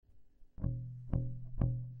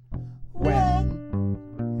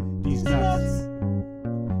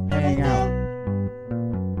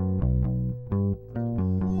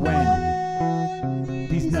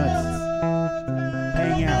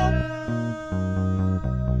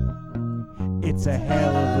It's a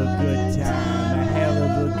hell of a good time, a hell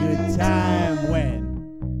of a good time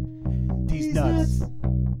when these nuts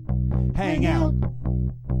hang out.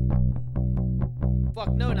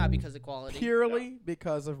 Fuck no, not because of quality. Purely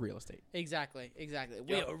because of real estate. Exactly.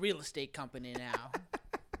 We're a real estate company now.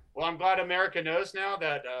 Well, I'm glad America knows now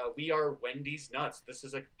that we are Wendy's Nuts. This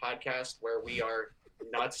is a podcast where we are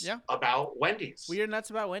nuts about Wendy's. We are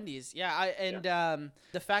nuts about Wendy's. Yeah,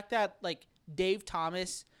 the fact that like Dave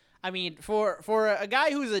Thomas, I mean, for a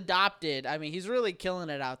guy who's adopted, I mean, he's really killing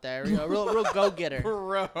it out there. You know, real go-getter.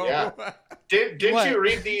 Bro. Yeah. Didn't What? you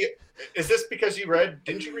read is this because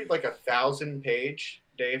didn't you read like 1,000-page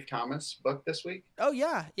Dave Thomas book this week? Oh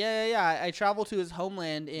yeah. I traveled to his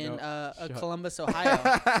homeland in Shut Columbus,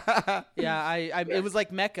 Ohio. Yeah, it was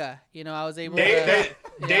like Mecca. You know, I was able to.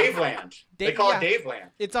 Daveland. They call it Daveland.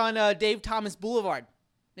 It's on Dave Thomas Boulevard.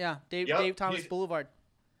 Yeah, Dave Thomas Boulevard.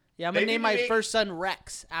 Yeah, I'm gonna name my first son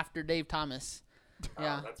Rex after Dave Thomas.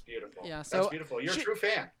 Yeah, Oh, that's beautiful. Yeah, so that's beautiful. You're a true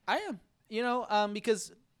fan. I am. You know,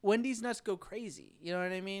 because Wendy's nuts go crazy. You know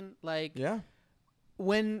what I mean? Like, Yeah.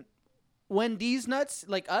 when these nuts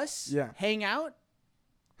like us hang out,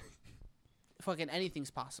 fucking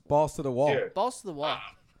anything's possible. Balls to the wall. Dude, Balls to the wall.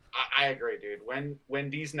 I agree, dude. When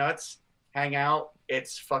these nuts hang out,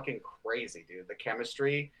 it's fucking crazy, dude. The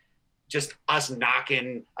chemistry, just us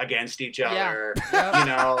knocking against each other. Yeah. You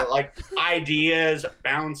know, like ideas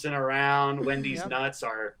bouncing around when these nuts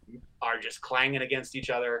are just clanging against each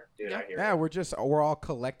other. Dude, I hear Yeah, it. we're all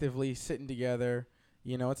collectively sitting together.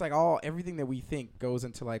 You know, it's like everything that we think goes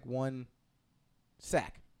into like one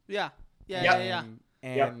sack. Yeah. And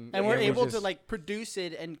And we're able to like produce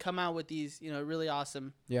it and come out with these, you know, really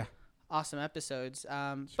awesome episodes.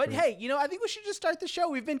 But great. hey, you know, I think we should just start the show.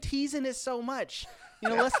 We've been teasing it so much. You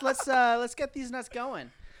know, let's get these nuts going.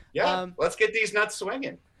 Yeah, let's get these nuts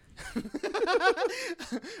swinging.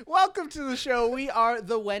 Welcome to the show. We are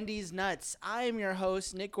the Wendy's Nuts. I am your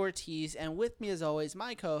host, Nick Ortiz, and with me as always,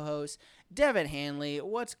 my co-host, Devin Hanley.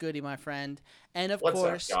 What's goody, my friend? And of course,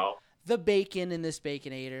 What's up, y'all? the bacon in this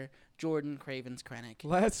Baconator, Jordan Cravens Krennic.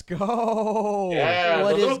 Let's go. Yeah, What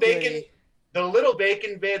the little is bacon, goody? the little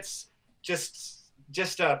bacon bits just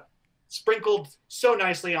sprinkled so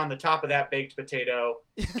nicely on the top of that baked potato.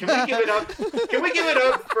 Can we give it up? Can we give it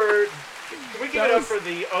up for? Can we give it up for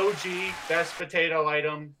the OG best potato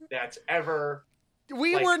item that's ever?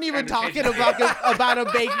 We like, weren't even talking advantageous. about a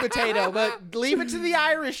baked potato, but leave it to the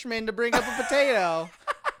Irishman to bring up a potato.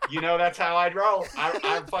 You know, that's how I'd roll.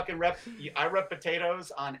 I fucking rep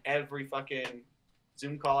potatoes on every fucking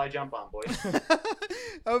Zoom call I jump on, boys.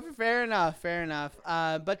 Oh, fair enough.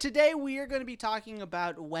 But today we are going to be talking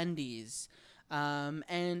about Wendy's,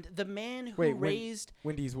 and the man who raised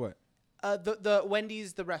Wendy's what? the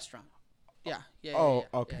Wendy's the restaurant. Yeah.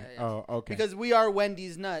 Okay. Yeah. Oh, okay. Because we are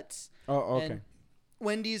Wendy's Nuts. Oh, okay. And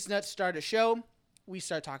Wendy's Nuts start a show. We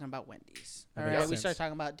start talking about Wendy's. All That right. makes We sense. start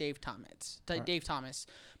talking about Dave Thomas. Dave Thomas.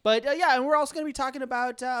 But and we're also going to be talking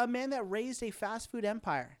about a man that raised a fast food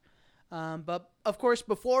empire. But of course,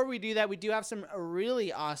 before we do that, we do have some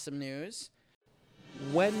really awesome news.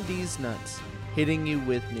 Wendy's Nuts, hitting you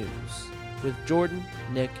with news with Jordan,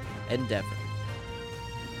 Nick, and Devin.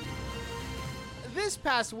 This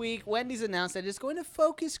past week, Wendy's announced that it's going to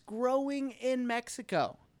focus growing in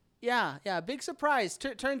Mexico. Yeah, big surprise.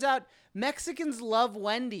 Turns out Mexicans love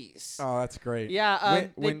Wendy's. Oh, that's great. Yeah,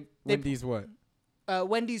 Wendy's what?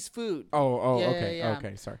 Wendy's food. Oh, Yeah, okay. yeah.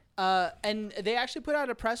 Okay, sorry. And they actually put out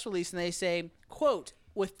a press release and they say, quote,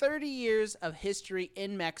 with 30 years of history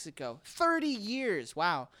in Mexico, 30 years,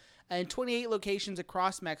 wow, and 28 locations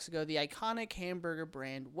across Mexico, the iconic hamburger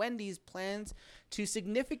brand Wendy's plans to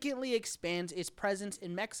significantly expand its presence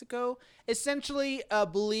in Mexico, essentially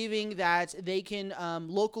believing that they can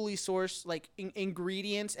locally source like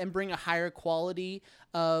ingredients and bring a higher quality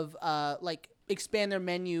of expand their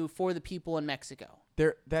menu for the people in Mexico.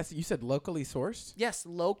 You said locally sourced? Yes,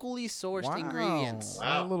 locally sourced ingredients.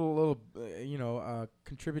 Wow. A little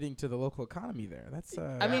contributing to the local economy there. That's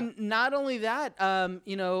I mean, not only that, Farm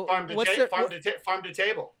to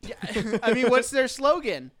table. I mean, what's their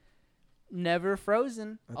slogan? Never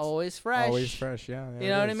frozen, always fresh. always fresh, yeah. You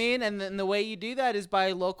know what I mean? And then the way you do that is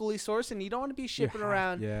by locally sourcing. You don't want to be shipping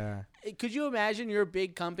around. Yeah. Could you imagine you're a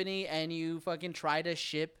big company and you fucking try to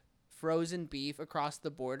ship frozen beef across the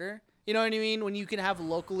border? You know what I mean? When you can have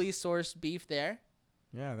locally sourced beef there.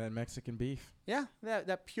 Yeah, that Mexican beef. Yeah,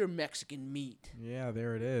 that pure Mexican meat. Yeah,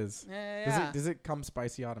 there it is. Yeah. Does it come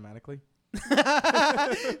spicy automatically?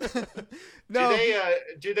 No.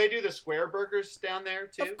 Do they do the square burgers down there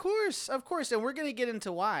too? Of course, and we're gonna get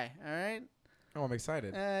into why. All right. Oh, I'm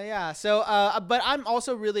excited. Yeah. So, but I'm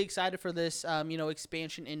also really excited for this,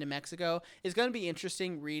 expansion into Mexico. It's going to be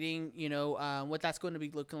interesting reading, what that's going to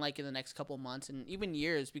be looking like in the next couple of months and even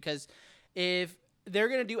years, because if they're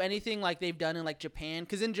going to do anything like they've done in like Japan,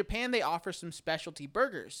 because in Japan they offer some specialty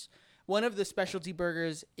burgers. One of the specialty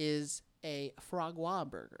burgers is a frogwa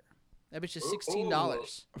burger. That bitch is $16.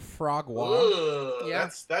 Frogwa. Yeah.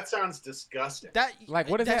 That sounds disgusting. Like,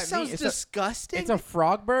 what does that mean? Sounds disgusting. It's a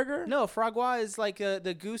frog burger? No, frogwa is like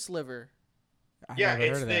the goose liver. I've Yeah,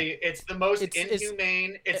 never heard of that. it's the most It's-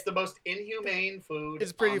 inhumane. It's the most inhumane food.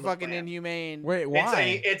 It's pretty on the fucking planet. inhumane. Wait,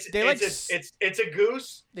 why? It's They a like it's a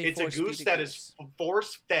goose. they It's a force feed goose a that goose. is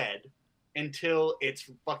force fed until its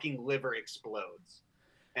fucking liver explodes,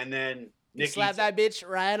 and then You Nick slap eats that bitch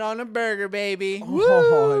right on a burger, baby.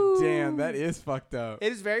 Oh, Woo! damn. That is fucked up.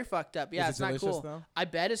 It is very fucked up. Yeah, Is it it's not delicious, cool. though? I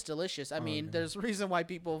bet it's delicious. I mean, okay. there's a reason why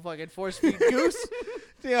people fucking force feed goose.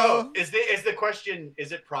 You Oh, know? is the question?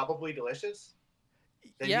 Is it probably delicious?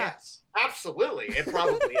 Then Yeah. yes, absolutely. It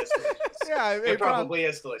probably is delicious. Yeah, It probably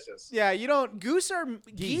is delicious. Yeah,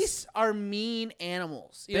 geese are mean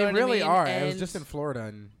animals. You They know what really I mean? are. I And was just in Florida,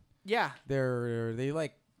 and yeah. they're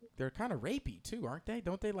kind of rapey too, aren't they?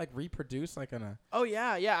 Don't they like reproduce like on a? Oh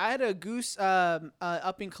yeah, yeah. I had a goose up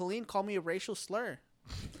in Killeen call me a racial slur.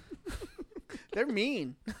 They're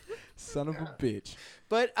mean. Son of a bitch.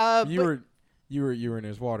 But You were in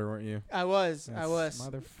his water, weren't you? I was.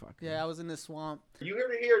 Motherfucker. Yeah, I was in the swamp. You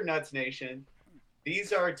ever hear Nuts Nation?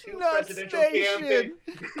 These are two Nuts presidential Nation.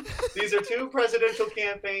 campaigns. These are two presidential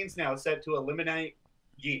campaigns now set to eliminate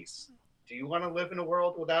geese. Do you want to live in a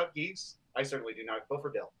world without geese? I certainly do not. Vote for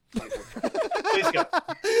Bill. Please go.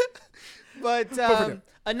 But Over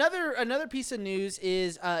another piece of news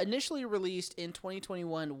is initially released in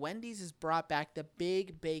 2021. Wendy's has brought back the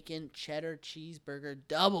Big Bacon Cheddar Cheeseburger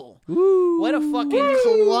Double. What a fucking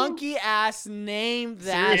clunky ass name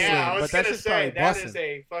that is. Seriously, Yeah, I but was that gonna shit's probably say that is bussin'.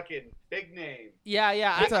 a fucking big name. Yeah,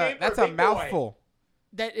 yeah. That's I- a Big that's boy. a mouthful.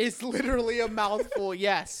 that is literally a mouthful.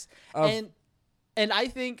 Yes, Of- and I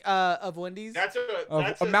think of Wendy's. That's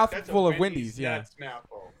A mouthful of Wendy's, yeah. That's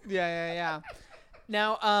mouthful. Yeah.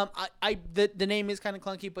 Now, the name is kind of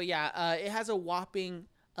clunky, but yeah, it has a whopping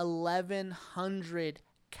 1,100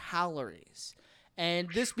 calories. And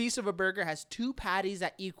this piece of a burger has 2 patties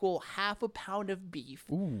that equal half a pound of beef,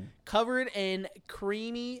 Ooh. covered in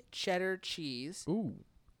creamy cheddar cheese, Ooh.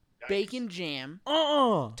 bacon jam,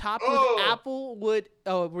 topped Oh. with applewood.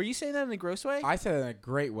 Oh, were you saying that in a gross way? I said it in a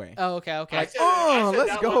great way. Oh, okay. I said let's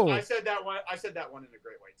that go. One, I said that one in a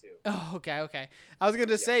great way too. Oh, okay. I was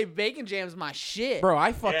gonna say bacon jam's my shit. Bro,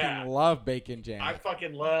 I fucking Yeah. love bacon jam. I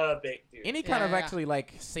fucking love baked dude. Any kind of Yeah. actually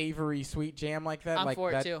like savory sweet jam like that, I'm like for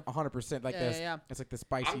it that, too. 100% like Yeah, this. yeah. It's like the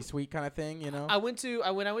spicy I'm- sweet kind of thing, you know. I went to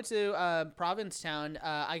Provincetown.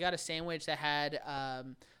 I got a sandwich that had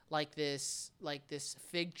like this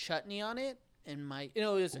fig chutney on it, and it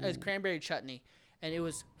was cranberry chutney, and it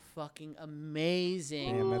was fucking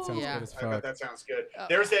amazing. Damn, that sounds Yeah. good as I bet fuck. that sounds good. Oh.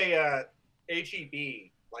 There's a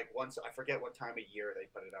HEB like once I forget what time of year they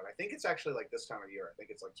put it out. I think it's actually like this time of year. I think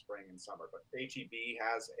it's like spring and summer. But HEB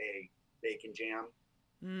has a bacon jam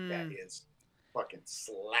that is fucking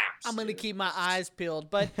slaps. I'm gonna dude. keep my eyes peeled,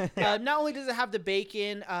 but not only does it have the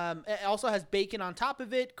bacon, it also has bacon on top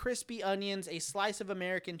of it, crispy onions, a slice of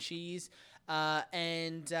American cheese,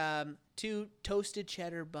 and 2 toasted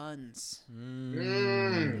cheddar buns.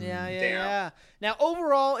 Yeah. Damn. Now,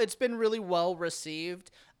 overall, it's been really well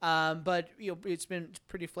received, but it's been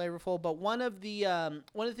pretty flavorful. But one of the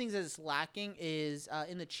things that is lacking is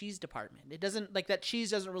in the cheese department. It doesn't that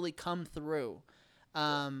cheese doesn't really come through,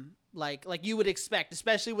 like you would expect,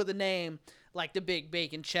 especially with a name like the Big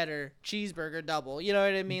Bacon Cheddar Cheeseburger Double. You know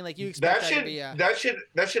what I mean? Like you expect that to be a.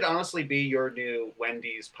 That should honestly be your new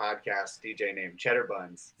Wendy's podcast DJ name, Cheddar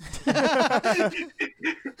Buns.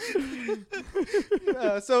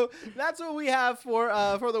 So that's what we have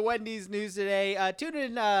for the Wendy's news today. Tune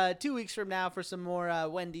in 2 weeks from now for some more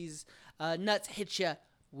Wendy's nuts hit ya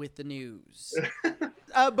with the news.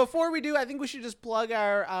 Before we do, I think we should just plug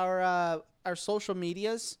our social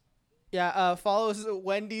medias. Yeah, follow us at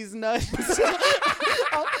Wendy's Nuts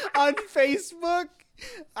on Facebook.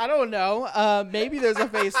 I don't know. Maybe there's a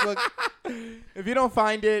Facebook. If you don't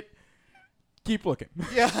find it, keep looking.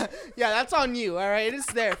 Yeah, that's on you. All right,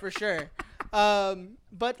 it's there for sure.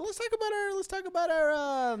 But let's talk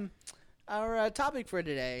about our topic for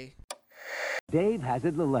today. Dave has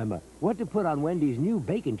a dilemma. What to put on Wendy's new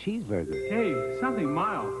bacon cheeseburger? Hey, something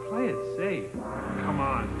mild. Play it safe. Come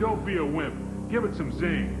on, don't be a wimp. Give it some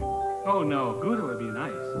zing. Oh no, Gouda would be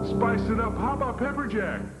nice. Spice it up. How about pepper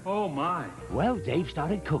jack? Oh my. Well, Dave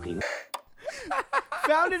started cooking.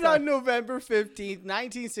 Founded on November 15th,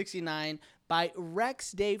 1969 by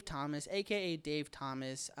Rex Dave Thomas, a.k.a. Dave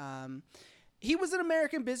Thomas. He was an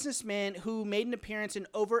American businessman who made an appearance in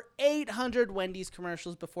over 800 Wendy's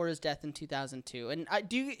commercials before his death in 2002. And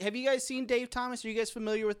have you guys seen Dave Thomas? Are you guys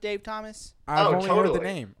familiar with Dave Thomas? I've only heard the totally.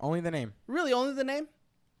 name. Only the name. Really, only the name?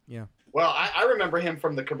 Yeah. Well, I remember him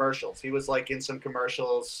from the commercials. He was like in some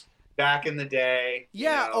commercials back in the day.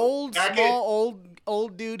 Yeah, you know, old, back small,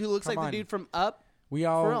 old dude who looks Come like on. the dude from Up. We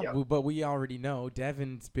real. but we already know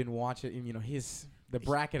Devin's been watching. You know the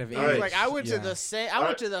bracket of age. He was like, I went to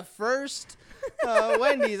the first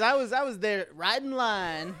Wendy's. I was there right in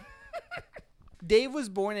line. Dave was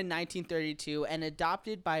born in 1932 and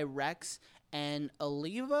adopted by Rex and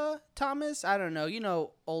Oliva Thomas. I don't know. You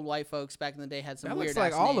know, old white folks back in the day had some That weird looks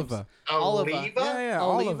like ass names. Oliva. Oliva. Yeah,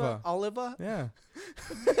 Oliva. Oliva. Oliva. Yeah.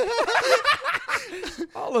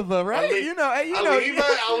 Oliva, right? Ali- you know.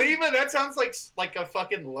 Oliva, that sounds like a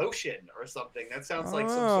fucking lotion or something. That sounds like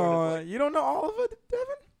some sort of like, You don't know Oliva,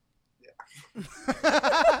 Devin?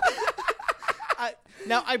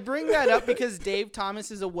 Now, I bring that up because Dave Thomas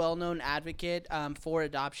is a well-known advocate for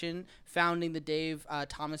adoption, founding the Dave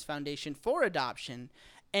Thomas Foundation for Adoption.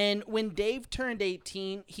 And when Dave turned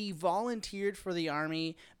 18, he volunteered for the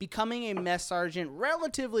Army, becoming a mess sergeant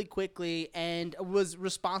relatively quickly, and was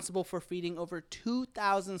responsible for feeding over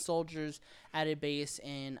 2,000 soldiers at a base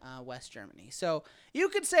in West Germany. So you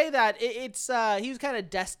could say that he was kind of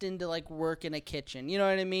destined to like work in a kitchen. You know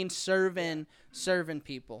what I mean? Serving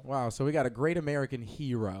people. Wow, so we got a great American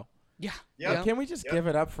hero. Yeah. Yeah. Can we just Yep. give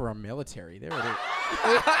it up for our military? There it is.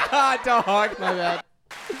 Dog. My bad.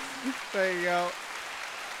 There you go.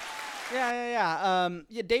 Yeah.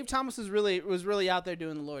 Dave Thomas was really out there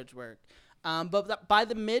doing the Lord's work. But by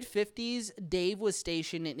the mid 50s, Dave was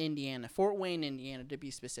stationed in Indiana, Fort Wayne, Indiana, to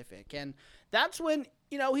be specific, and that's when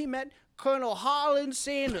he met Colonel Harlan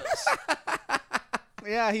Sanders.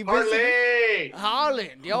 Yeah, he visited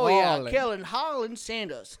Harlan. Oh Harlan. yeah, killing Harlan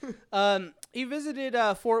Sanders. He visited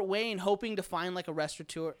Fort Wayne, hoping to find like a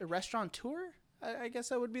restaurateur. I guess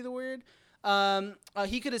that would be the word.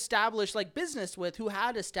 He could establish like business with who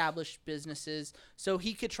had established businesses, so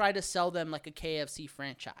he could try to sell them like a KFC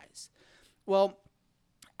franchise. Well,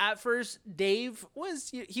 at first, Dave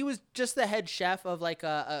was just the head chef of like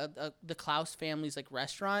the Klaus family's like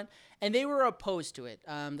restaurant, and they were opposed to it.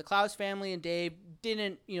 The Klaus family and Dave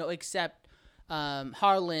didn't accept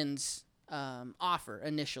Harlan's offer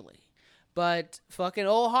initially. But fucking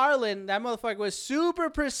old Harlan, that motherfucker was super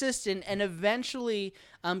persistent and eventually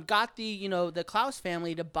got the Klaus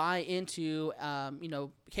family to buy into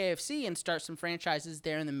KFC and start some franchises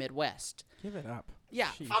there in the Midwest. Give it up. Yeah.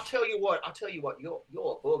 Sheesh. I'll tell you what. You're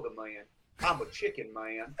a booger man. I'm a chicken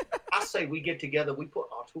man. I say we get together. We put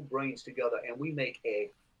our two brains together, and we make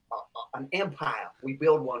an empire. We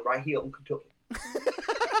build one right here in Kentucky.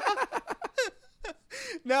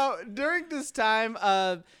 Now, during this time,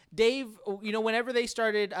 Dave, whenever they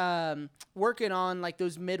started working on like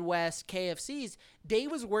those Midwest KFCs,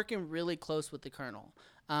 Dave was working really close with the Colonel.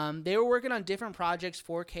 They were working on different projects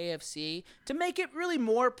for KFC to make it really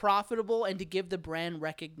more profitable and to give the brand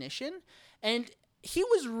recognition. And he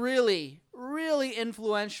was really, really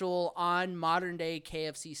influential on modern day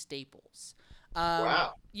KFC staples.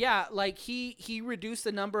 Wow. Yeah, like he reduced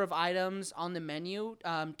the number of items on the menu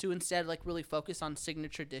to instead like really focus on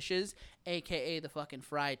signature dishes, aka the fucking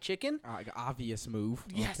fried chicken. Obvious move.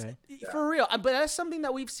 Yes, Okay. for real. But that's something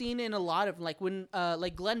that we've seen in a lot of like when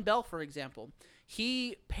like Glenn Bell, for example,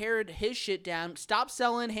 he pared his shit down, stopped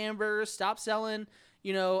selling hamburgers, stopped selling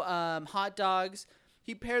hot dogs.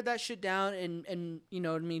 He pared that shit down and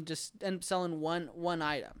just end up selling one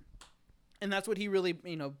item. And that's what he really,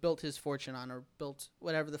 built his fortune on, or built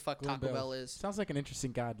whatever the fuck Taco Bell is. Sounds like an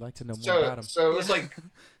interesting guy. I'd like to know more about him. So it was like,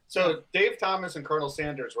 Dave Thomas and Colonel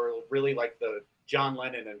Sanders were really like the John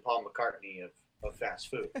Lennon and Paul McCartney of fast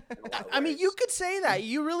food. in a lot of I mean, ways. you could say that.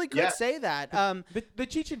 You really could say that. The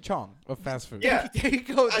Cheech and Chong of fast food. Yeah. There you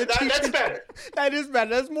go. That's better. That is better.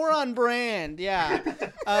 That's more on brand. Yeah.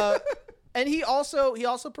 And he also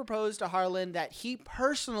proposed to Harlan that he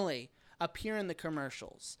personally appear in the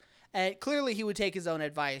commercials. And clearly he would take his own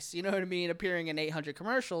advice, you know what I mean, appearing in 800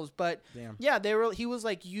 commercials. But Damn. yeah, he was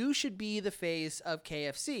like, you should be the face of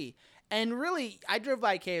KFC. And really, I drove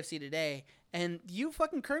by KFC today, and you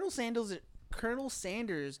fucking Colonel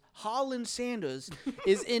Sanders, Harlan Sanders,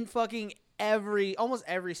 is in fucking almost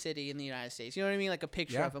every city in the United States. You know what I mean? Like a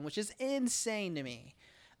picture of him, which is insane to me.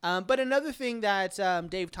 But another thing that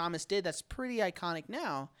Dave Thomas did that's pretty iconic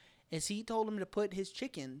now is he told him to put his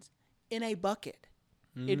chickens in a bucket.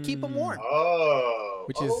 It'd keep them warm. Oh,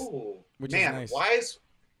 Which is man, nice.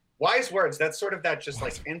 wise words. That's sort of that just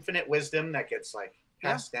like infinite wisdom that gets like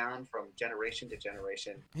passed down from generation to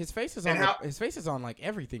generation. His face is And on. how- His face is on like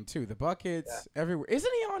everything too. The buckets everywhere.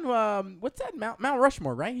 Isn't he on? What's that? Mount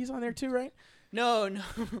Rushmore, right? He's on there too, right? No. No.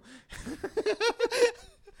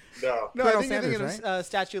 No, Colonel I think you're Sanders, thinking of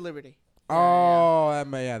Statue of Liberty. Oh,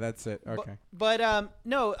 yeah, that's it. Okay. But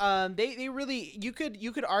no, they really you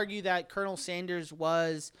could argue that Colonel Sanders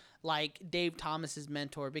was like Dave Thomas's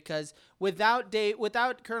mentor, because without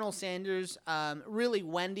Colonel Sanders, really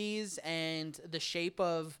Wendy's and the shape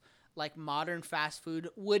of like modern fast food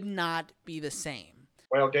would not be the same.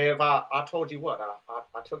 Well, Dave, I told you what.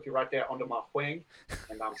 I took you right there under my wing,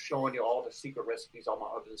 and I'm showing you all the secret recipes, all my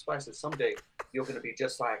herbs and spices. Someday you're going to be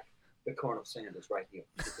just like the Colonel Sanders right here.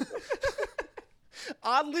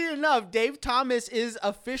 Oddly enough, Dave Thomas is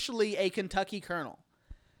officially a Kentucky Colonel.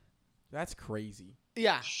 That's crazy.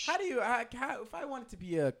 Yeah. How do you? How, if I wanted to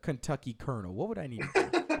be a Kentucky Colonel, what would I need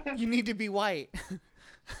to do? You need to be white.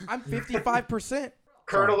 I'm 55%.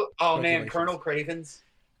 Colonel, oh man, Congratulations. Colonel Cravens.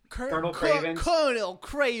 Colonel Cravens. Colonel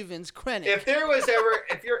Cravens Krennic. If there was ever,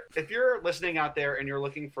 if you're listening out there and you're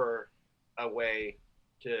looking for a way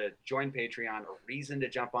to join Patreon, a reason to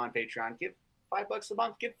jump on Patreon, give $5 a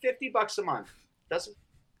month, give $50 a month.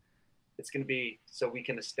 It's going to be so we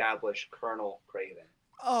can establish Colonel Craven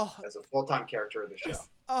as a full-time character of the show.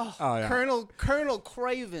 Oh, yeah. Colonel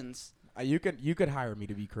Cravens. You could hire me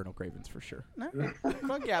to be Colonel Cravens for sure.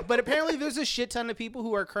 Fuck yeah. But apparently there's a shit ton of people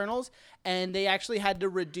who are colonels, and they actually had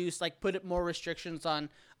to put more restrictions on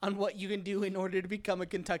what you can do in order to become a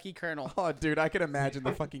Kentucky Colonel. Oh, dude, I can imagine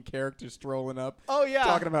the fucking characters strolling up. Oh, yeah.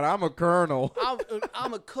 Talking about, I'm a colonel.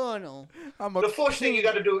 I'm a colonel. The first thing you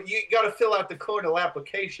got to do, you got to fill out the colonel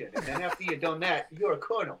application, and then after you've done that, you're a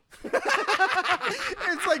colonel.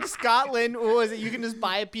 It's like Scotland. What was it? You can just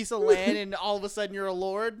buy a piece of land, and all of a sudden you're a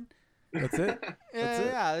lord. That's it.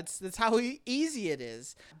 That's how easy it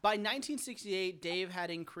is. By 1968, Dave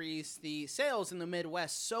had increased the sales in the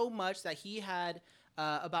Midwest so much that he had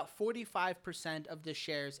about 45% of the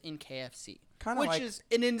shares in KFC, which is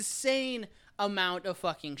an insane amount of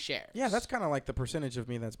fucking shares. Yeah, that's kind of like the percentage of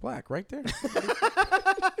me that's black right there.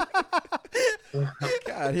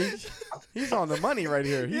 God, he's on the money right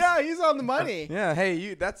here. He's on the money. Yeah,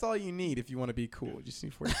 hey, that's all you need if you want to be cool. You just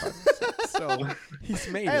need 45%. So he's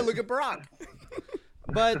made it. Hey, look at Barack.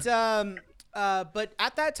 But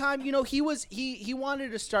at that time, he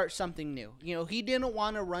wanted to start something new. He didn't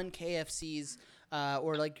want to run KFC's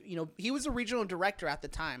he was a regional director at the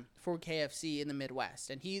time for KFC in the Midwest,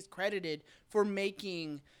 and he's credited for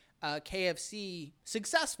making KFC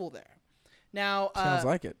successful there. Now, sounds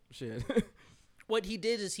like it. Shit. What he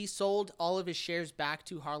did is he sold all of his shares back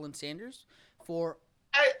to Harlan Sanders for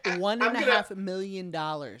 $1.5 million.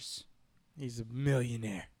 He's a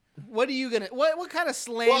millionaire. What are you gonna? What kind of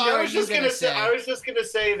slander I was are you just gonna say? I was just gonna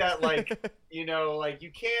say that, like, you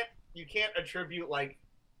can't attribute like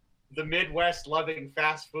the Midwest loving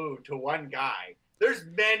fast food to one guy. There's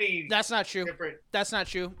many. That's not true. That's not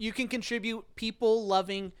true. You can contribute people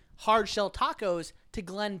loving hard shell tacos to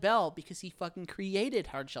Glenn Bell because he fucking created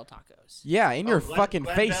hard shell tacos. Yeah, in your fucking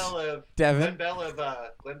face, Devin. Glenn Bell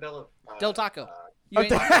of Del Taco.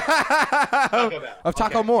 Of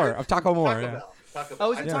Taco More. Of Taco More. Taco Yeah. Bell. Taco Oh,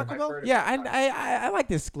 Bell. is it I've Taco Bell? heard Yeah, of I like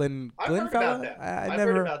this Glenn I've heard fella. about them. I I've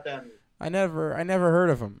never heard about them. I never heard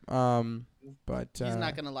of him. But He's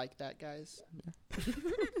not gonna like that, guys.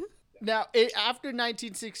 Now, after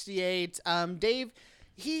 1968, Dave,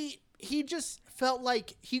 he just felt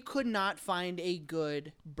like he could not find a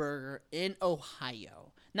good burger in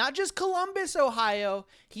Ohio. Not just Columbus, Ohio.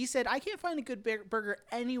 He said, I can't find a good burger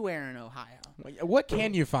anywhere in Ohio. What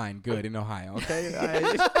can you find good in Ohio? Okay.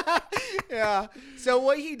 Yeah. So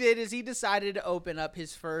what he did is he decided to open up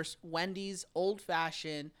his first Wendy's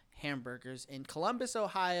old-fashioned hamburgers in Columbus,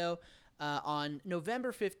 Ohio, on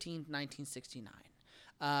November 15th, 1969.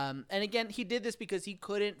 And again, he did this because he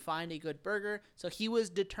couldn't find a good burger. So he was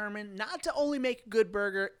determined not to only make a good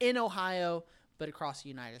burger in Ohio, but across the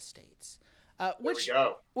United States.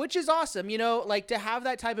 Which is awesome, like to have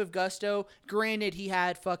that type of gusto. Granted, he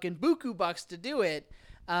had fucking buku bucks to do it.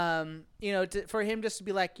 For him just to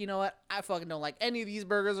be like, you know what, I fucking don't like any of these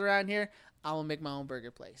burgers around here. I will make my own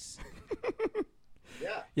burger place.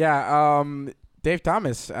 Yeah. Yeah. Dave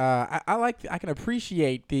Thomas. I can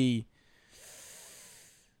appreciate the.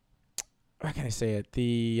 How can I say it?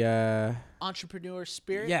 The entrepreneur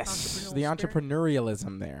spirit. Yes, the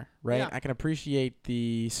entrepreneurialism there, right? Yeah. I can appreciate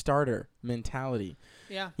the starter mentality.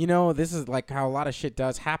 Yeah. This is like how a lot of shit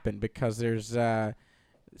does happen because there's some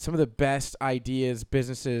of the best ideas,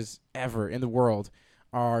 businesses ever in the world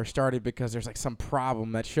are started because there's like some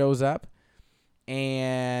problem that shows up,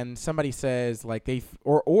 and somebody says like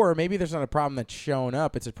or maybe there's not a problem that's shown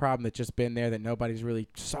up, it's a problem that's just been there that nobody's really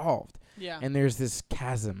solved. Yeah. And there's this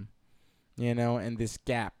chasm, and this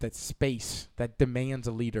gap, that space that demands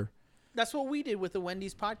a leader. That's what we did with the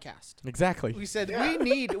Wendy's podcast. Exactly. We said Yeah.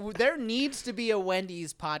 there needs to be a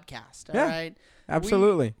Wendy's podcast. All Yeah, right.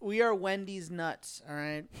 absolutely. We are Wendy's nuts. All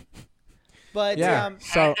right. But Yeah.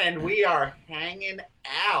 So And we are hanging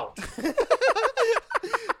out.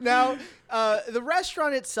 now, the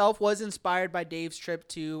restaurant itself was inspired by Dave's trip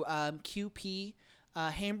to QP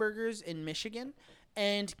Hamburgers in Michigan.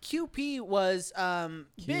 And QP was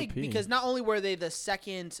big QP. because not only were they the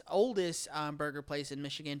second oldest burger place in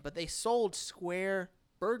Michigan, but they sold square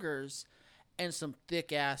burgers and some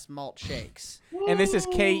thick-ass malt shakes. and this is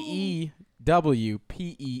KEWPEE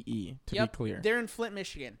to be clear. They're in Flint,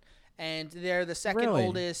 Michigan. And they're the second Really?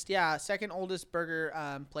 oldest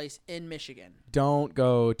burger place in Michigan. Don't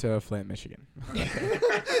go to Flint, Michigan.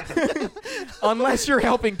 Unless you're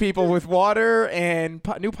helping people with water and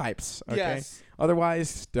new pipes. Okay? Yes.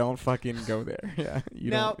 Otherwise, don't fucking go there. Yeah, you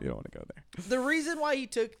Now- don't want to go there. The reason why he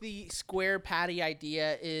took the square patty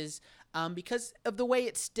idea is because of the way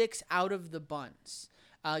it sticks out of the buns,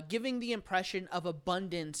 giving the impression of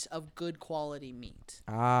abundance of good quality meat.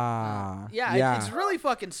 Yeah. It's really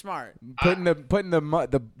fucking smart. putting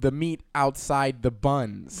the meat outside the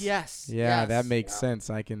buns. Yes. Yeah, yes. that makes sense.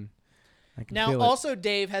 I can Now, feel it. also,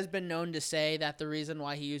 Dave has been known to say that the reason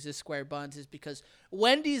why he uses square buns is because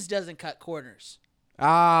Wendy's doesn't cut corners.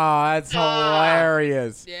 That's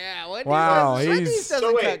hilarious. Yeah, Wendy's, Wow, Wendy's he's-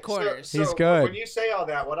 doesn't cut corners. So He's good. When you say all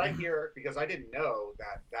that, what I hear, because I didn't know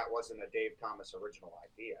that wasn't a Dave Thomas original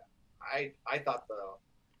idea. I thought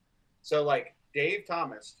so like Dave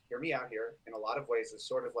Thomas, hear me out here, in a lot of ways is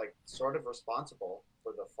sort of responsible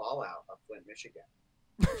for the fallout of Flint, Michigan.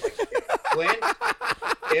 Like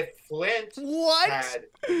if Flint What? had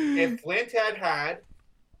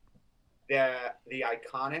the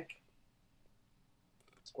iconic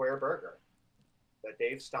square burger that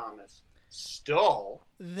Dave Thomas stole.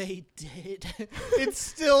 They did. It's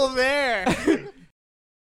still there.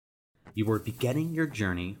 You are beginning your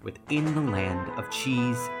journey within the land of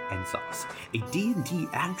cheese and sauce, a D&D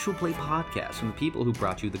actual play podcast from the people who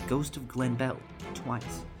brought you The Ghost of Glen Bell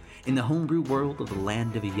twice. In the homebrew world of the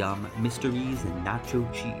land of Yum, mysteries and nacho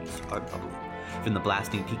cheese are bubbling. From the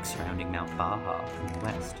blasting peaks surrounding Mount Baja in the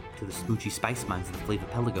west, to the smoochy spice mines of the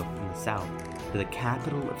Flavapelago in the south, to the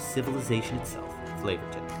capital of civilization itself,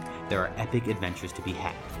 Flavorton, there are epic adventures to be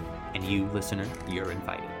had. And you, listener, you're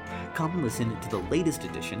invited. Come and listen to the latest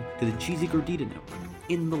edition to the Cheesy Gordita Network,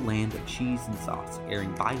 in the land of cheese and sauce,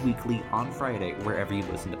 airing bi-weekly on Friday wherever you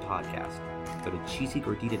listen to podcasts. Go to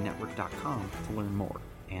cheesygorditanetwork.com to learn more.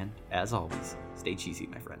 And, as always, stay cheesy,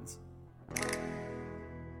 my friends.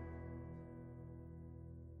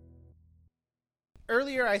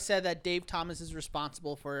 Earlier, I said that Dave Thomas is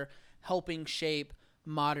responsible for helping shape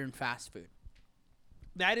modern fast food.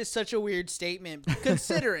 That is such a weird statement,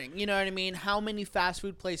 considering, you know what I mean, how many fast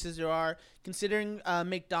food places there are, considering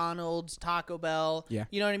McDonald's, Taco Bell, Yeah.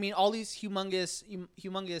 you know what I mean, all these humongous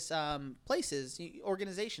places,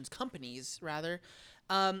 organizations, companies, rather.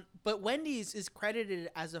 But Wendy's is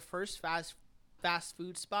credited as the first fast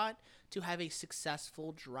food spot to have a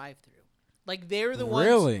successful drive-through. Like, they're the ones.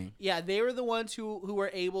 Really? Yeah, they were the ones who were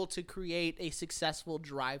able to create a successful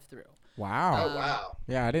drive-through. Wow. Oh wow,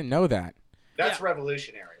 Yeah, I didn't know that. that's Yeah.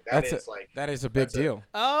 revolutionary. That is a big that's a- deal.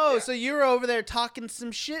 Oh, Yeah. So you were over there talking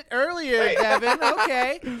some shit earlier, Hey. Devin.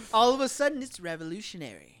 Okay. All of a sudden, it's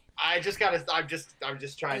revolutionary. I'm just trying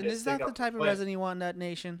And to. is that think the type of but- resin you want, Nut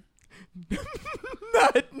Nation?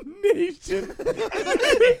 Nut Nation.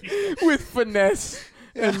 With finesse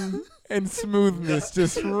and smoothness,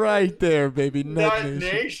 just right there, baby. Nut Nut Nation.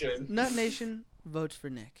 Nation. Nut Nation votes for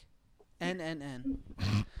Nick. NNN.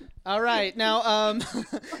 All right. Now,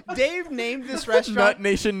 Dave named this Nut restaurant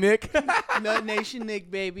Nation Nick. Nut Nation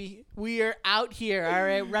Nick, baby. We are out here. All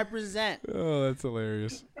right. Represent. Oh, that's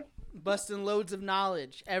hilarious. Busting loads of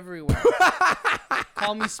knowledge everywhere.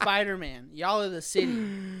 Call me Spider-Man. Y'all are the city.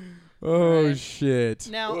 Oh, Right. shit.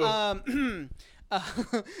 Now,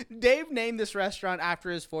 Dave named this restaurant after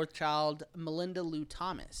his fourth child, Melinda Lou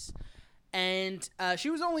Thomas. And she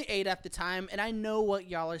was only 8 at the time. And I know what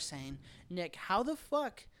y'all are saying. Nick, how the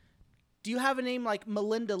fuck do you have a name like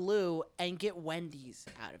Melinda Lou and get Wendy's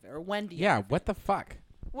out of it? Or Wendy? Yeah, what the fuck?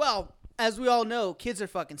 Well, as we all know, kids are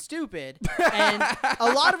fucking stupid. And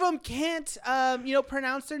a lot of them can't,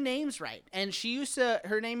 pronounce their names right. And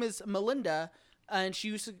her name is Melinda, and she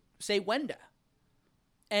used to say Wenda.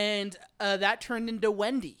 And that turned into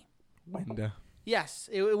Wendy. Wenda. Yes,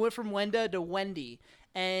 it went from Wenda to Wendy.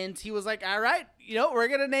 And he was like, all right, we're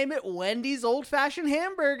going to name it Wendy's Old Fashioned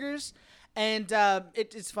Hamburgers. And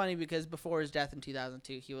it's funny because before his death in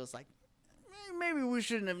 2002, he was like, maybe we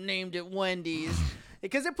shouldn't have named it Wendy's.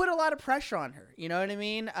 Because it put a lot of pressure on her. You know what I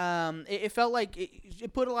mean? It felt like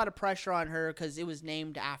it put a lot of pressure on her because it was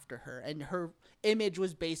named after her. And her image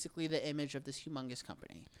was basically the image of this humongous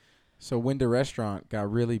company. So when the restaurant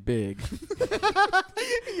got really big,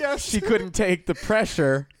 Yes. she couldn't take the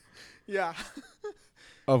pressure Yeah.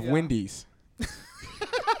 of Wendy's.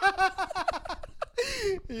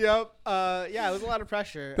 Yep. Yeah, it was a lot of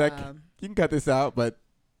pressure. You can cut this out, but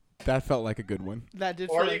that felt like a good one. That did.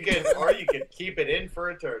 Or feel you like- can keep it in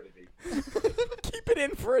for eternity. Keep it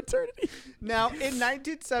in for eternity. Now, in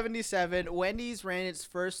 1977, Wendy's ran its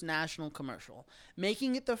first national commercial,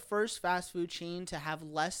 making it the first fast food chain to have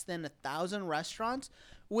less than 1,000 restaurants,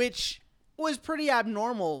 which was pretty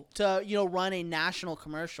abnormal to, run a national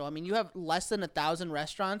commercial. I mean, you have less than 1,000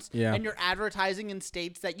 restaurants and you're advertising in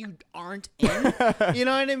states that you aren't in. You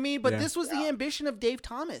know what I mean? But this was the ambition of Dave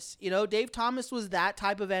Thomas. Dave Thomas was that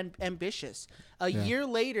type of ambitious. A year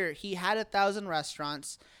later, he had 1,000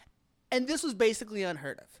 restaurants. And this was basically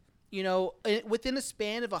unheard of. Within a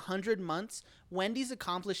span of 100 months, Wendy's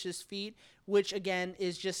accomplished this feat, which, again,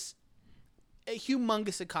 is just a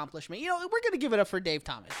humongous accomplishment. We're going to give it up for Dave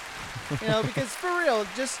Thomas. Because for real,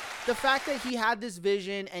 just the fact that he had this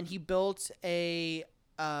vision and he built a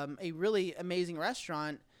really amazing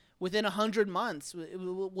restaurant within 100 months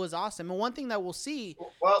was awesome. And one thing that we'll see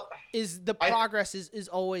is the progress is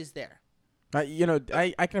always there.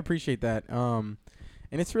 I can appreciate that.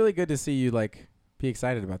 And it's really good to see you be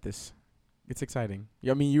excited about this. It's exciting.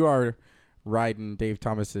 I mean, you are riding Dave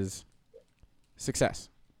Thomas's success.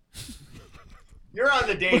 You're on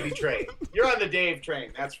the Davey train. You're on the Dave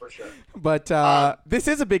train, that's for sure. But this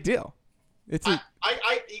is a big deal. It's I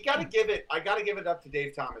gotta give it up to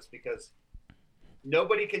Dave Thomas because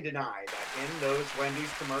nobody can deny that in those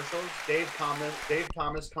Wendy's commercials, Dave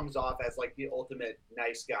Thomas comes off as the ultimate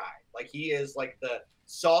nice guy. He is the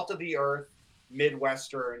salt of the earth,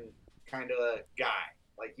 Midwestern kind of guy.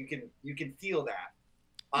 You can feel that.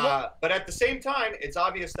 But at the same time, it's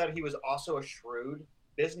obvious that he was also a shrewd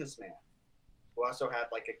businessman who also had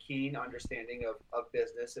a keen understanding of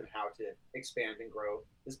business and how to expand and grow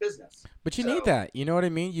his business. But you need that. You know what I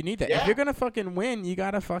mean? You need that. Yeah. If you're gonna fucking win, you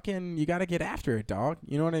gotta get after it, dog.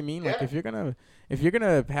 You know what I mean? If you're gonna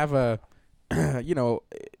have a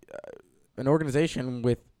an organization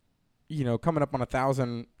with coming up on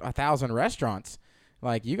 1,000 restaurants,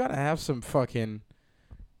 you gotta have some fucking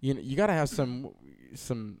you gotta have some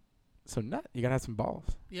nut. You gotta have some balls.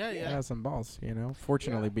 Yeah. You gotta have some balls.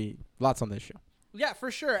 Fortunately, be lots on this show. Yeah,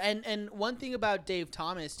 for sure. And one thing about Dave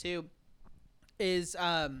Thomas too is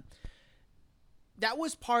that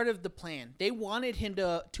was part of the plan. They wanted him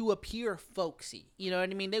to appear folksy. You know what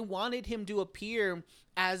I mean? They wanted him to appear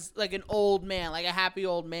as an old man, a happy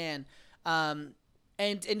old man. And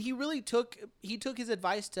he really took his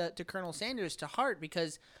advice to Colonel Sanders to heart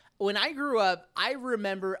because when I grew up, I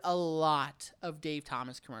remember a lot of Dave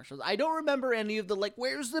Thomas commercials. I don't remember any of the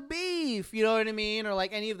where's the beef? You know what I mean? Or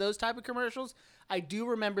any of those type of commercials. I do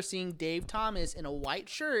remember seeing Dave Thomas in a white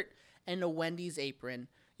shirt and a Wendy's apron.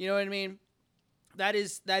 You know what I mean? That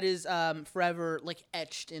is forever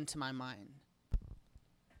etched into my mind.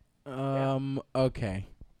 Okay.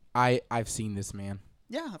 I've seen this man.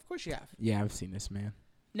 Yeah, of course you have. Yeah, I've seen this man.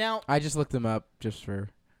 Now I just looked him up just for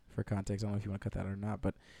context. I don't know if you want to cut that or not,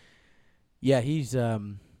 but yeah, he's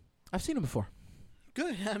I've seen him before.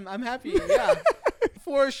 Good. I'm happy. Yeah.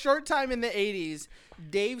 For a short time in the 80s,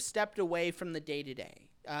 Dave stepped away from the day-to-day.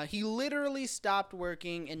 He literally stopped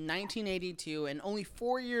working in 1982, and only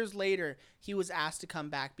 4 years later, he was asked to come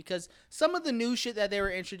back because some of the new shit that they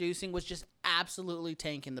were introducing was just absolutely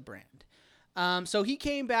tanking the brand. So he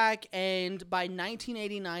came back, and by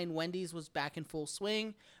 1989, Wendy's was back in full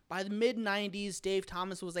swing. By the mid-90s, Dave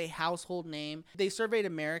Thomas was a household name. They surveyed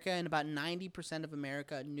America, and about 90% of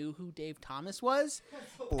America knew who Dave Thomas was.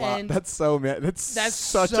 And That's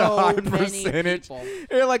such so a high many percentage. people.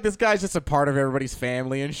 You're this guy's just a part of everybody's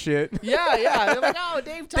family and shit. Yeah. They're like, oh,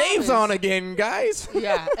 Dave Thomas. Dave's on again, guys.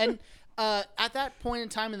 Yeah, and at that point in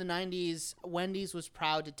time in the 90s, Wendy's was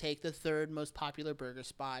proud to take the third most popular burger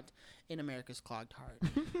spot in America's clogged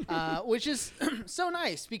heart, which is so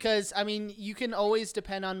nice because, I mean, you can always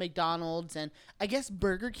depend on McDonald's, and I guess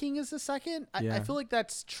Burger King is the second. I feel like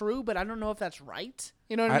that's true, but I don't know if that's right.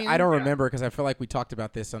 You know what I mean? I don't remember because I feel like we talked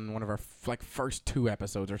about this on one of our first 2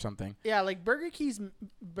 episodes or something. Yeah, Burger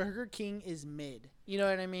King is mid. You know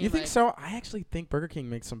what I mean? You think so? I actually think Burger King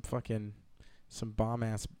makes some bomb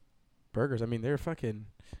ass burgers. I mean, they're fucking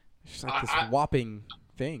just this whopping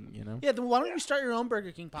thing, you know? Yeah, then why don't you start your own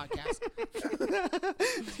Burger King podcast?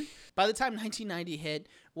 By the time 1990 hit,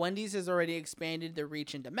 Wendy's has already expanded their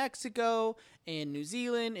reach into Mexico, and New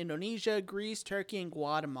Zealand, Indonesia, Greece, Turkey, and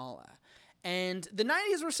Guatemala. And the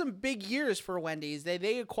 90s were some big years for Wendy's.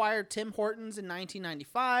 They acquired Tim Hortons in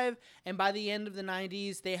 1995, and by the end of the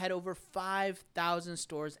 90s, they had over 5,000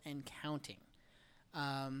 stores and counting.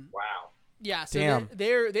 Wow. Yeah, so Damn.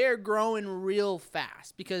 they're growing real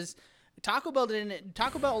fast because Taco Bell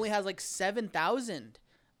only has like 7,000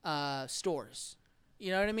 stores.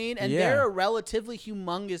 You know what I mean? And Yeah. they're a relatively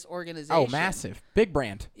humongous organization. Oh, massive. Big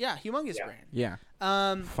brand. Yeah, humongous Yeah. brand. Yeah.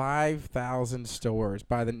 5,000 stores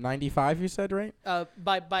by the 95, you said, right?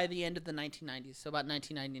 By the end of the 1990s, so about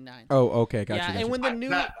 1999. Oh, okay. Gotcha. yeah, gotcha. and when the new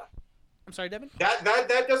That- I'm sorry, Devin?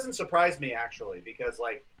 That doesn't surprise me, actually, because,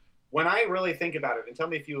 like, when I really think about it, and tell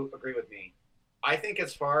me if you agree with me, I think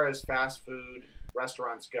as far as fast food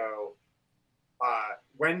restaurants go,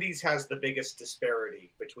 Wendy's has the biggest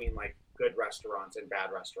disparity between, like, good restaurants and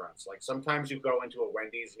bad restaurants. Like, sometimes you go into a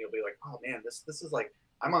Wendy's and you'll be like, oh, man, this is like,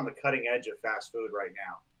 I'm on the cutting edge of fast food right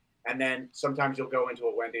now. And then sometimes you'll go into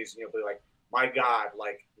a Wendy's and you'll be like, my God,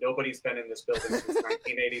 like, nobody's been in this building since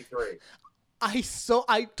 1983.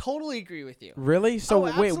 I totally agree with you. Really? So Oh,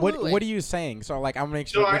 wait, absolutely. what are you saying? So like, I'm gonna make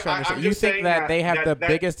So sure, make sure I I'm understand. just You think saying that that- they have the that-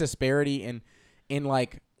 biggest disparity in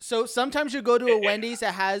like? So sometimes you go to a Wendy's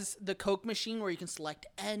that has the Coke machine where you can select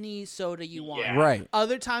any soda you want. Yeah. Right.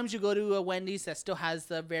 Other times you go to a Wendy's that still has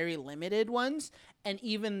the very limited ones, and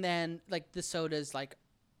even then, like the sodas like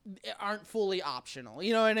aren't fully optional.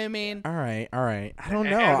 You know what I mean? All right. I don't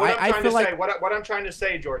know. And what I feel like what I'm trying to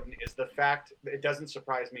say, Jordan, is the fact. It doesn't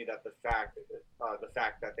surprise me that the fact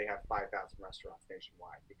that they have 5,000 restaurants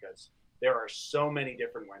nationwide, because there are so many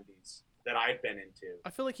different Wendy's that I've been into. I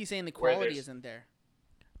feel like he's saying the Where quality there's- isn't there.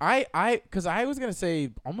 because I was gonna say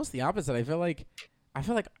almost the opposite. I feel like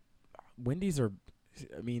Wendy's are,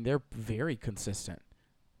 I mean, they're very consistent,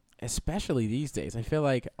 especially these days. I feel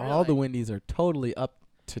like all the Really? Wendy's are totally up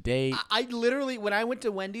to date. I literally, when I went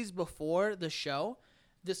to Wendy's before the show,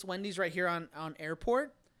 this Wendy's right here on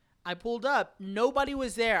Airport, I pulled up. Nobody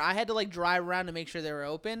was there. I had to like drive around to make sure they were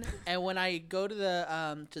open. And when I go to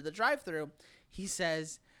the drive-through, he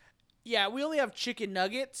says, "Yeah, we only have chicken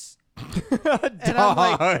nuggets." And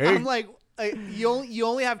I'm like, you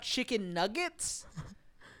only have chicken nuggets?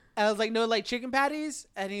 And I was like, no, like chicken patties?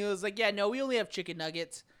 And he was like, yeah, no, we only have chicken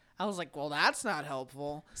nuggets. I was like, well, that's not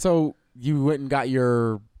helpful. So you went and got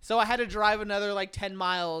your So I had to drive another like 10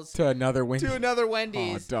 miles to another Wendy's. to another Oh,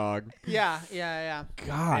 Wendy's. dog. Yeah.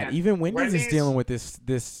 God, Man, even Wendy's is Wendy's- dealing with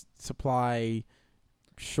this supply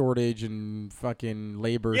shortage and fucking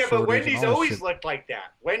labor Yeah, shortage. but Wendy's and all always this shit. looked like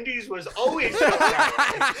that. Wendy's was always so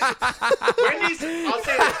that way. Wendy's, I'll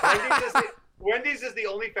say this. Wendy's is the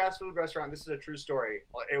only fast food restaurant. This is a true story.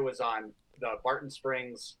 It was on the Barton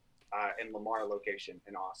Springs and Lamar location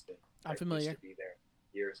in Austin. I'm I familiar. used to be there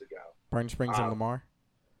years ago. Barton Springs and Lamar.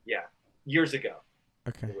 Yeah, years ago.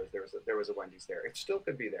 Okay. There was a Wendy's there. It still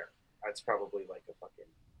could be there. It's probably like a fucking.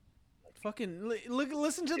 Fucking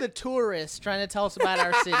listen to the tourists trying to tell us about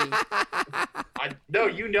our city. No,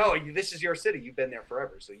 you know, this is your city. You've been there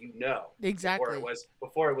forever, so you know. Exactly.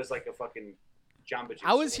 Before it was like a fucking Jamba Juice.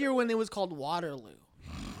 I was here when it was called Waterloo.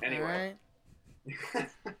 Anyway. All right?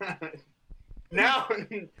 now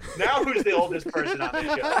who's the oldest person on this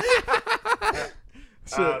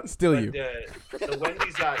show? Still but, you.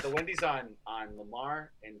 The Wendy's on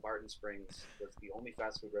Lamar and Barton Springs was the only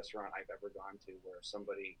fast food restaurant I've ever gone to where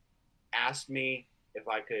somebody asked me if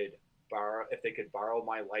they could borrow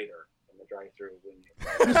my lighter from the drive-through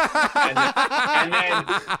and then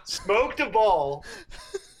smoked a bowl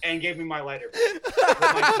and gave me my lighter back.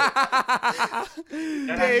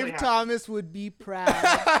 Dave Thomas would be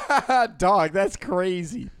proud. Dog, that's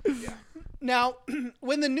crazy. Now,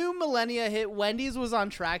 when the new millennia hit, Wendy's was on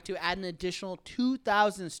track to add an additional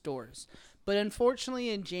 2,000 stores. But unfortunately,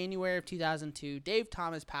 in January of 2002, Dave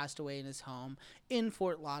Thomas passed away in his home in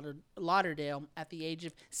Fort Lauderdale at the age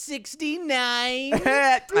of 69.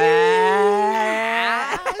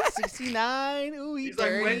 69. Ooh, He's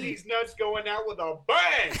dirty. like, Wendy's nuts going out with a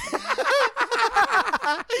bang.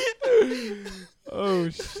 Oh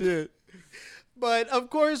shit. But of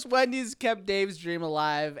course, Wendy's kept Dave's dream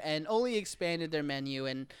alive and only expanded their menu.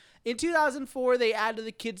 And in 2004, they added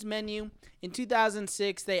the kids menu. In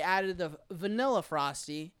 2006, they added the Vanilla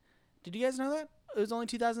Frosty. Did you guys know that? It was only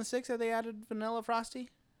 2006 that they added Vanilla Frosty?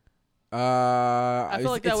 I feel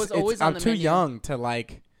like that was always on I'm the too menu. young to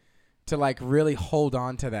really hold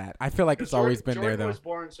on to that. I feel like it's always been there though.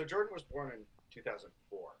 Jordan was born in 2004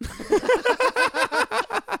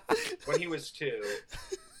 when he was 2,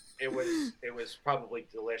 it was probably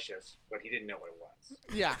delicious, but he didn't know what it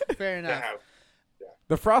was. Yeah, fair enough.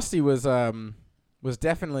 The Frosty was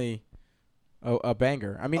definitely a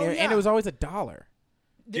banger. I mean, Oh, and yeah. it was always $1.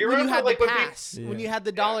 Do you When you remember, had like, the when we- pass, when you had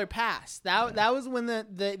the dollar pass, that was when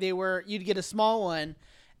they were, you'd get a small one,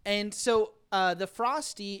 and so the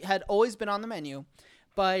Frosty had always been on the menu,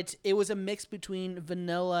 but it was a mix between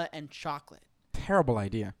vanilla and chocolate. Terrible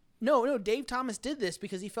idea. No, Dave Thomas did this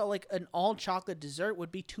because he felt like an all chocolate dessert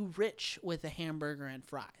would be too rich with a hamburger and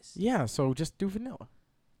fries. Yeah, so just do vanilla.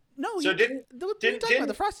 No, So what are you talking about? didn't-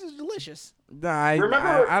 The Frosties are delicious. Nah, I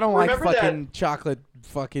don't like remember fucking chocolate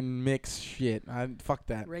fucking mix shit. Fuck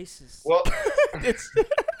that. Racist. Well, It's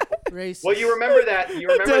Racist. well, you remember that. You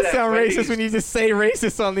it remember does that sound Wendy's- racist when you just say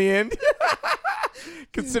racist on the end.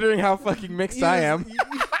 Considering how fucking mixed I am.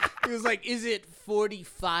 He was like, "Is it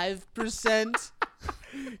 45%?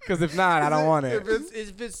 Because if not, I don't want it.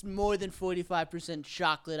 If it's more than 45%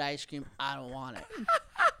 chocolate ice cream, I don't want it."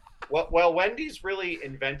 Well, Wendy's really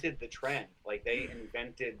invented the trend. Like, they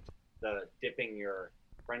invented the dipping your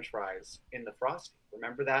French fries in the Frosty.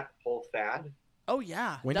 Remember that whole fad? Oh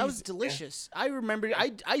yeah, that Wendy's- was delicious. I remember.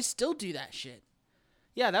 I still do that shit.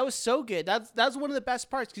 Yeah, that was so good. That's one of the best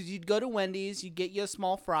parts because you'd go to Wendy's, you'd get you a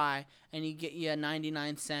small fry, and you get you a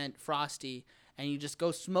 99-cent Frosty, and you just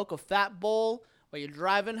go smoke a fat bowl while you're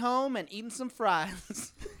driving home and eating some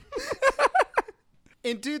fries.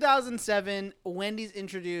 In 2007, Wendy's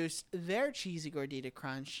introduced their cheesy gordita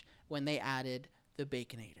crunch when they added the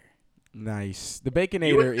Baconator. Nice. The You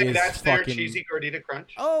Baconator would say is that's their fucking. cheesy gordita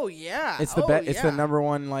crunch? Oh yeah, It's the It's the number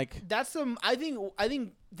one like. That's some. I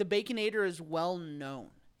think the Baconator is well known.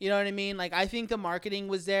 You know what I mean? Like I think the marketing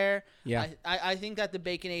was there. Yeah. I think that the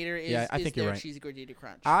Baconator is, Yeah, I is think you're their right. cheesy gordita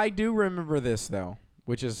crunch. I do remember this though,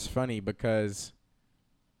 which is funny because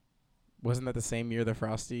wasn't that the same year the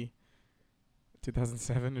Frosty?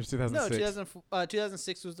 2007 or 2006? No,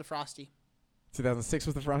 2006 was the Frosty. 2006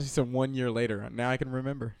 was the Frosty, so 1 year later. Now I can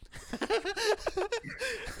remember.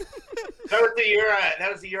 That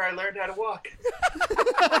was the year I learned how to walk.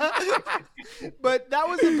 But that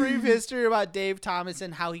was a brief history about Dave Thomas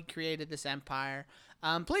and how he created this empire.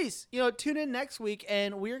 Please, tune in next week,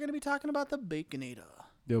 and we are going to be talking about the Baconator.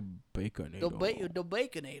 The Baconator. The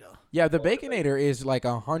Baconator. Yeah, the Baconator is like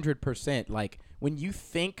 100%. Like when you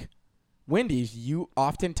think Wendy's, you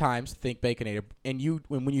oftentimes think Baconator, and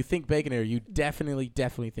when you think Baconator, you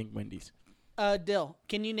definitely think Wendy's. Dill,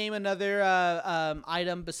 can you name another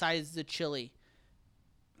item besides the chili?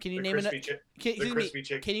 Can you The name crispy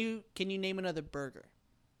chicken. Can you name another burger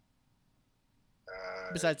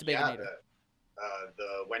Uh, besides the Baconator?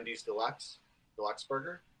 The Wendy's Deluxe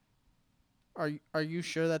burger. Are you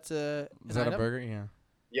sure that's Is that a burger? Yeah.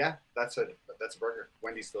 Yeah, that's a burger.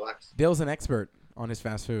 Wendy's Deluxe. Dale's an expert on his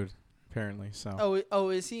fast food, apparently. So Oh,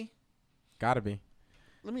 is he? gotta be.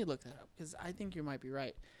 Let me look that up because I think you might be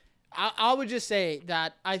right. I would just say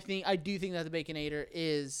that I do think that the Baconator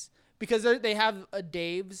is because they have a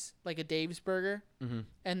Dave's burger,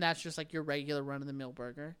 and that's just like your regular run of the mill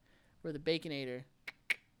burger, where the Baconator.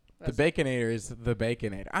 The Baconator is the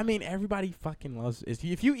Baconator. I mean, everybody fucking loves.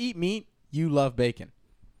 If you eat meat, you love bacon.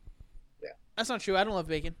 That's not true. I don't love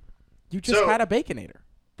bacon, You just had a Baconator.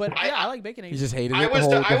 but I like Baconator. You just hated it. I was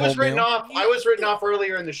the whole written meal? off. I was written off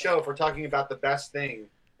earlier in the show for talking about the best thing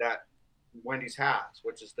that Wendy's has,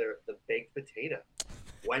 which is the baked potato.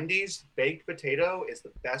 Wendy's baked potato is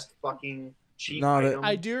the best fucking cheap item.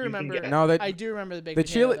 I do you can remember. get. No, I do remember the bacon.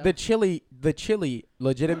 The chili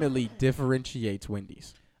legitimately differentiates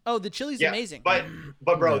Wendy's. Oh, the chili's Yeah, amazing. But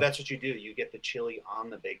bro, Yeah. that's what you do. You get the chili on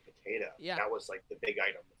the baked potato. Yeah. That was like the big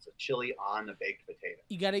item. It's a chili on the baked potato.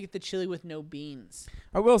 You got to get the chili with no beans.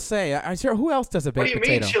 I will say, I sure who else does a What do baked you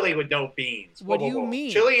potato? mean chili with no beans? What Whoa, do whoa, you whoa.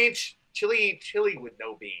 mean? Chili ain't chili with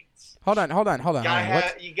no beans. Hold on.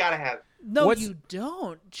 You gotta have. No, What's- you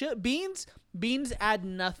don't. Beans add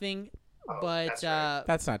nothing. Oh, But that's right.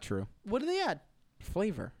 That's not true. what do they add?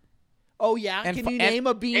 Flavor Oh yeah, And can fu- you and- name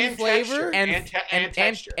a bean and flavor? texture. And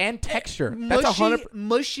texture. and texture. That's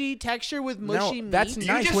Mushy texture with mushy meat. that's You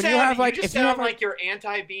nice. just When sound, you have like you just if you have sound like you're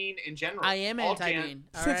anti-bean in general. I am All anti-bean.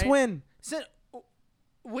 all since right? when?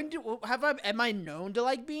 Am I known to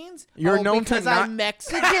like beans? You're known to because not- I'm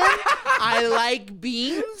Mexican. I like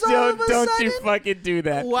beans. All of a Don't sudden? you fucking do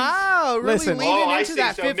that. Wow, really Listen. leaning Oh, I into see.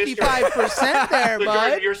 that So, Mr. 55% there, So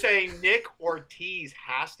bud. you're saying Nick Ortiz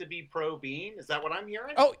has to be pro-bean? Is that what I'm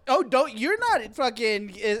hearing? Oh, don't you're not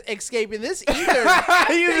fucking escaping this either.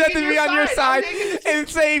 He was meant to taking be your on your side. side I'm taking this- and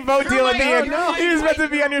say vote You're deal at my- the end. you're my He was meant to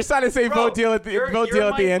vice- be on your side and say Bro, vote deal at the you're the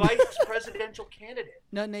my end. vice presidential candidate.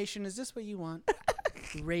 Nut Nation, is this what you want?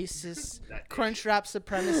 Racist, Nut crunch wrap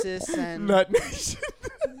supremacists, and Nut Nation.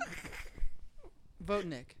 vote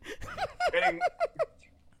Nick. Getting-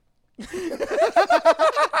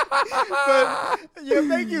 But yeah,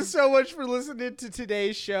 thank you so much for listening to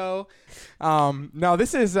today's show. No,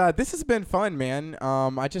 this has been fun, man.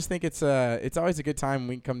 I just think it's always a good time when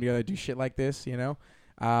we can come together and do shit like this, you know.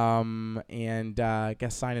 And I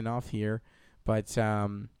guess signing off here, but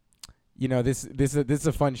you know, this is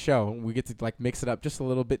a fun show. We get to like mix it up just a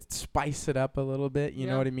little bit, spice it up a little bit. You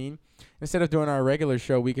know what I mean? Instead of doing our regular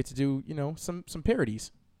show, we get to do, you know, some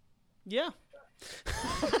parodies. Yeah.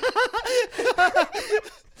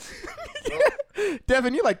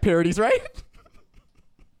 Devin, you like parodies, right?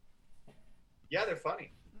 Yeah, they're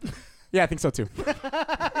funny. Yeah, I think so too.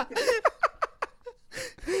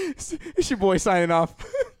 It's your boy signing off.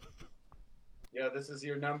 Yeah, this is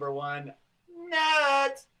your number one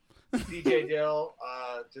nut, DJ Dill.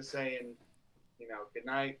 Just saying, you know, good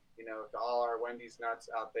night. You know, to all our Wendy's nuts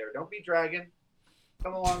out there. Don't be dragging.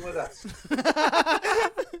 Come along with us.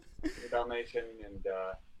 Bell Nation and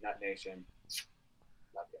Nut Nation.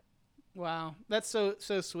 Love you. Wow, that's so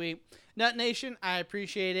sweet. Nut Nation, I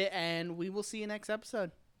appreciate it, and we will see you next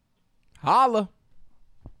episode. Holla.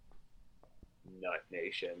 Nut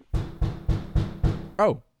Nation.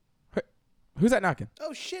 Oh, who's that knocking?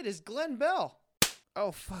 Oh shit, it's Glenn Bell.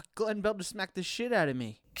 Oh fuck, Glenn Bell just smacked the shit out of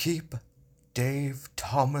me. Keep Dave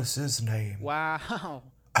Thomas's name Wow.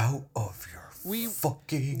 out of your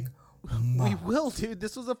fucking mouth. We will, dude.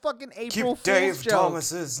 This was a fucking April Keep Fool's Dave joke.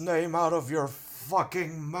 Thomas's name out of your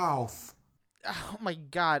fucking mouth. Oh my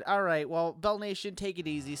god. All right. Well, Bell Nation, take it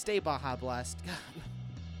easy. Stay Baja Blast.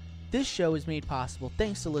 This show is made possible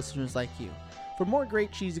thanks to listeners like you. For more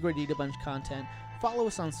great Cheesy Gordita Bunch content, follow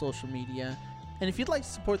us on social media. And if you'd like to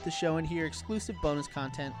support the show and hear exclusive bonus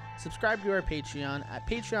content, subscribe to our Patreon at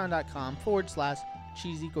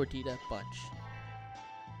patreon.com/Cheesy Gordita Bunch.